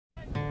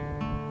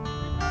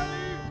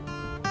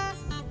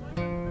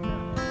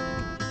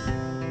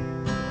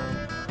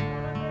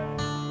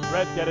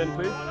Red, get in,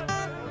 please.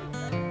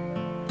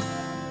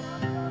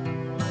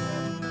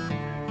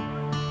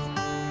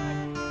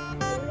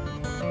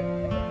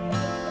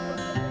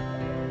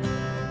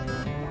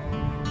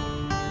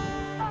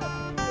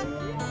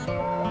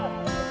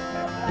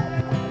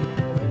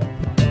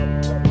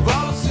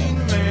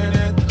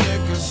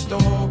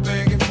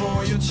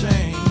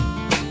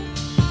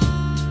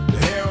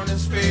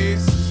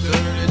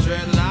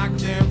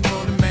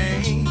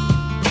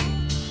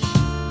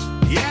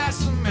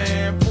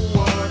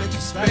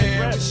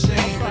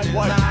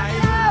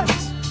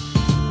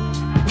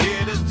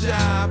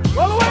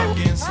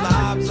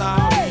 Slobs,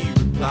 all he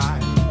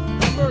replied.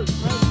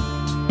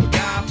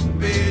 God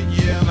forbid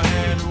you ever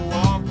had to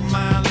walk a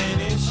mile in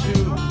his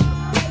shoes.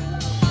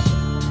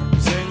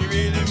 Then you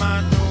really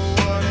might know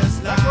what it's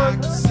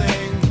like to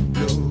sing the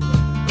blues.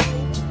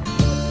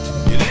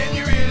 Yeah, then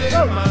you really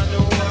might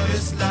know what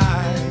it's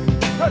like.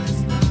 Yeah,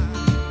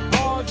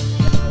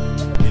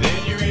 then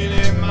you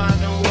really might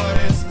know what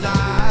it's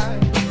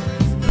like.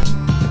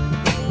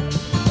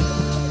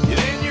 Yeah,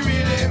 then you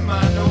really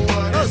might know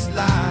what it's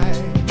like.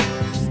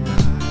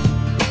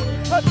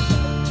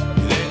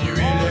 Then you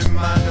really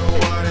might know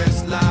what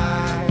it's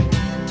like.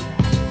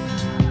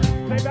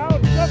 Stay down,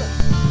 7.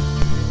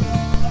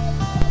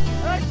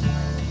 Hey.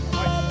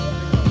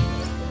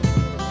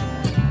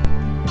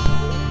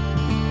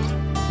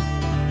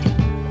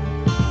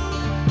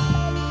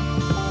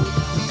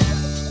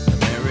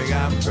 Mary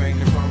got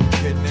pregnant from a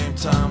kid named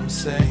Tom,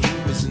 said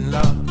he was in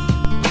love.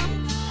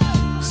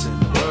 Said,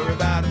 don't worry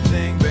about a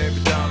thing, baby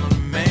doll, I'm the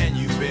man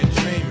you've been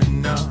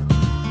dreaming of.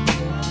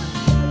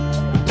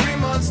 But 3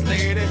 months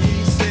later,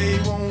 he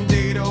said he won't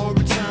date or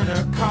return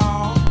her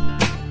call.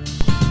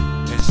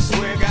 And she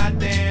swear,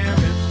 goddamn,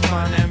 if you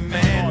find that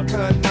man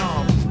cutting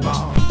off his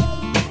balls.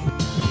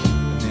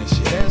 And then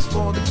she heads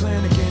for the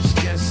clinic and she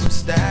gets some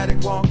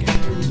static walking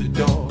through the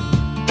door.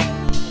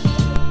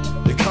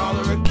 They call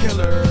her a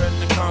killer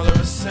and they call her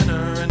a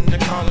sinner and they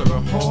call her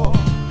a whore.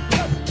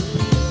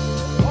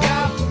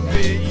 God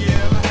forbid you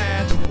ever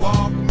had to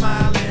walk a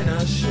mile in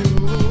her shoes.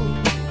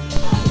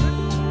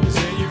 'Cause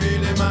then you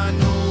really might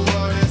know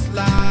what it's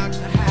like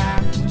to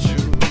have to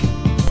choose.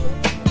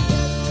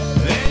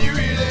 Then you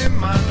really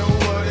might know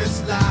what it's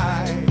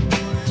like.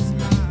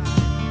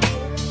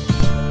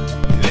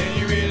 Then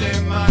you really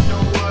might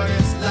know what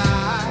it's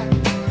like.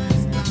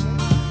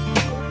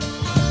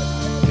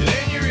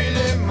 Then you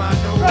really might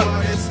know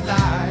what it's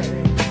like.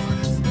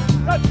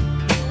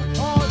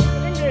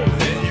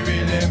 Then you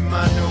really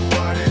might know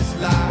what it's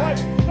like.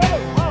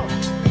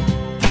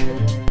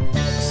 I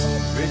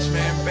seen a rich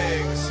man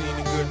beg, I seen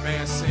a good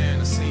man sin,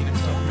 I seen a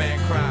tough man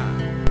cry.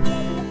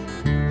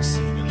 I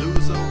seen a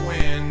loser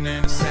win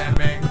and a sad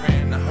man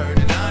grin, I heard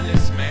an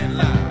honest man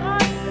lie.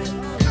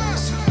 I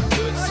seen the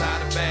good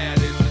side of bad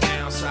and the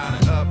downside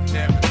of up and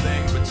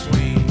everything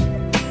between.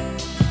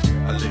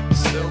 I licked the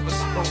silver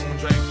spoon,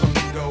 drank from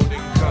the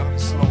golden cup and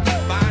smoked the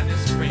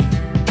finest green.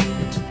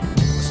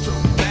 I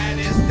stroked the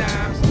baddest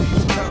dimes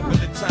these couple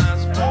of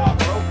times before I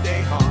broke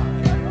their heart.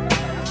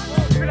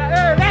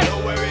 Know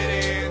where it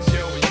ends,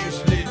 yo, it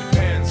usually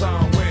depends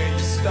on where you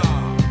start.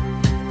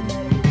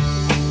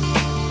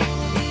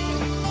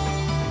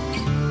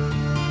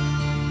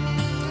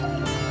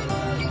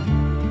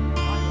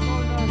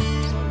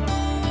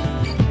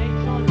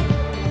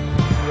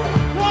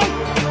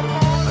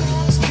 I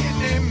knew this kid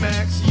named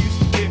Max, he used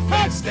to get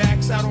fat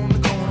stacks out on the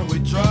corner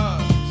with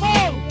drugs.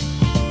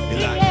 He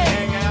liked to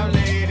hang out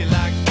late, he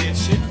liked to get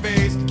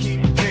shit-faced to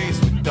keep the pace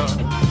with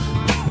thugs.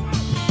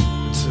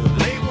 Until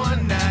late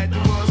one night,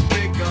 there was a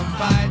big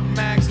gunfight and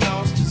Max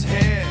lost his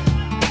head.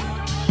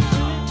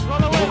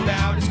 Pulled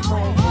out his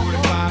chrome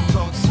 45,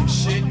 talked some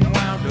shit and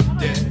wound up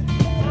dead.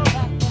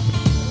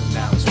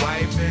 Now his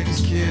wife and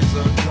his kids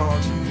are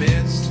caught in the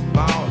midst of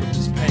all of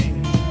his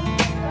pain.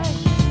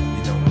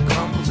 You know, it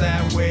comes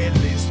that way, at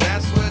least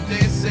that's what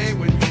they say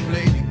when you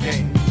play the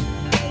game.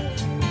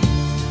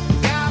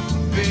 God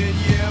forbid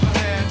you ever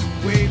had to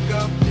wake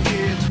up to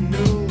hear the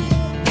news.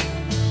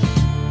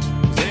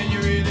 Then you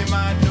really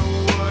might know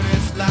what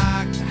it's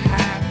like to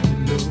have to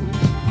lose.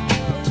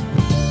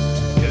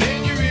 Yeah, then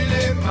you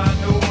really might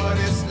know what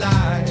it's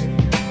like.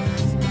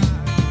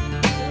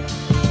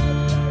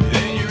 Yeah,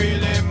 then you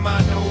really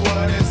might know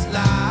what it's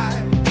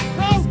like.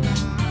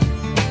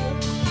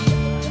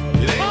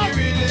 Yeah, then you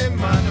really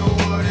might know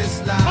what it's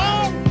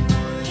like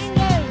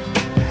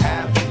to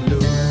have to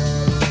lose.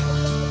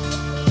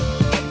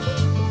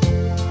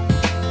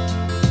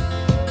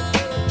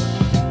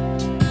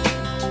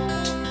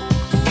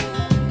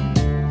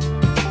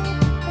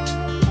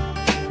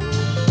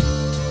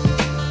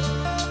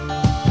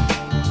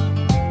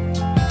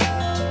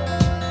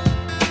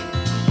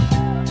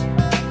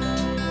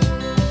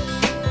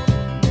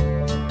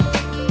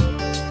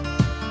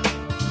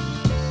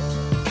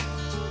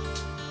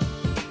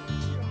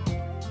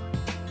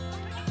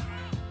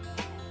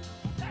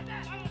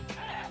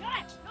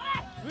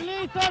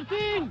 Release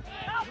 13!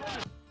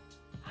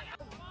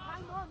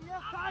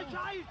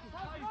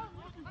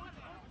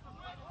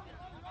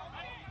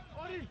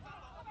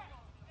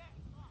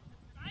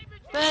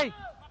 Stay!